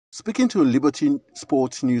Speaking to Liberty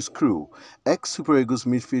Sports News crew, ex-Super Eagles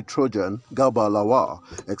midfield Trojan Garba Lawal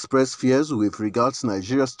expressed fears with regards to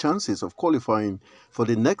Nigeria's chances of qualifying for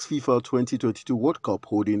the next FIFA 2022 World Cup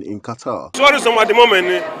holding in Qatar. Tourism at the moment,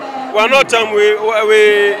 we are not.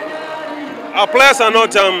 Our players are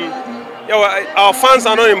not. Our fans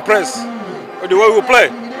are not impressed with the way we play.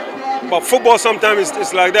 But football sometimes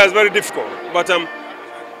is like that. It's very difficult. But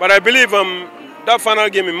I believe that final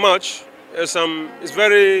game in March is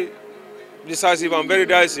very decisive and very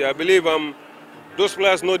dicey. I believe those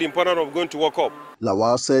players know the importance of going to World Cup.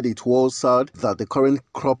 Lawal said it was sad that the current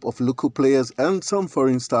crop of local players and some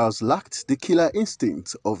foreign stars lacked the killer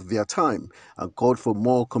instincts of their time and called for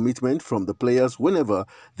more commitment from the players whenever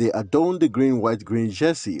they adorn the green-white-green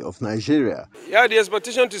jersey of Nigeria. Yeah, the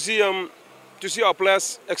expectation to see our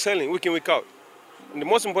players excelling week in, week out. And the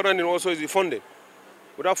most important thing also is the funding.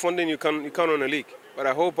 Without funding, you can't run a league. But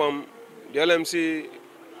I hope the LMC,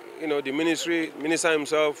 the minister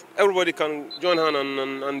himself, everybody can join hand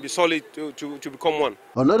and be solid to become one.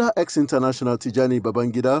 Another ex-international Tijani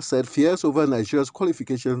Babangida said fears over Nigeria's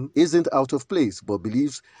qualification isn't out of place, but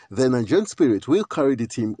believes the Nigerian spirit will carry the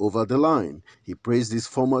team over the line. He praised his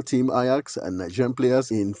former team Ajax and Nigerian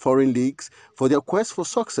players in foreign leagues for their quest for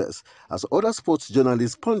success, as other sports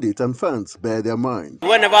journalists, pundits and fans bear their mind.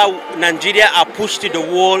 Whenever Nigeria are pushed to the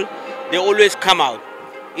wall, they always come out.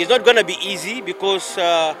 It's not going to be easy because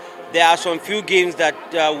there are some few games that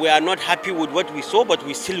we are not happy with what we saw, but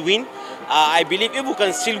we still win. I believe if we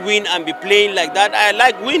can still win and be playing like that, I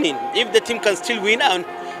like winning. If the team can still win and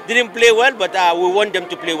didn't play well, but we want them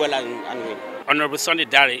to play well and win. Honorable Sunday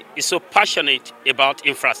Dare is so passionate about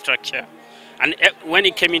infrastructure. And when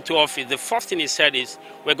he came into office, the first thing he said is,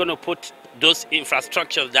 we're going to put those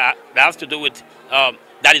infrastructures that has to do with,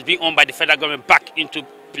 that is being owned by the federal government back into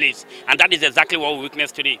place. And that is exactly what we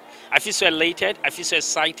witnessed today. I feel so elated, I feel so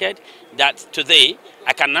excited that today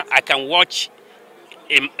I can watch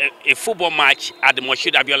a football match at the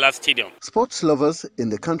Moshood Abiola Stadium. Sports lovers in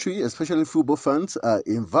the country, especially football fans, are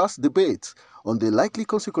in vast debate on the likely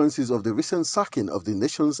consequences of the recent sacking of the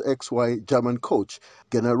nation's XY German coach,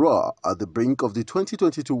 Garba, at the brink of the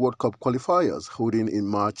 2022 World Cup qualifiers holding in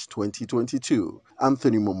March 2022.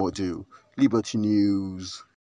 Anthony Momodu, Liberty News.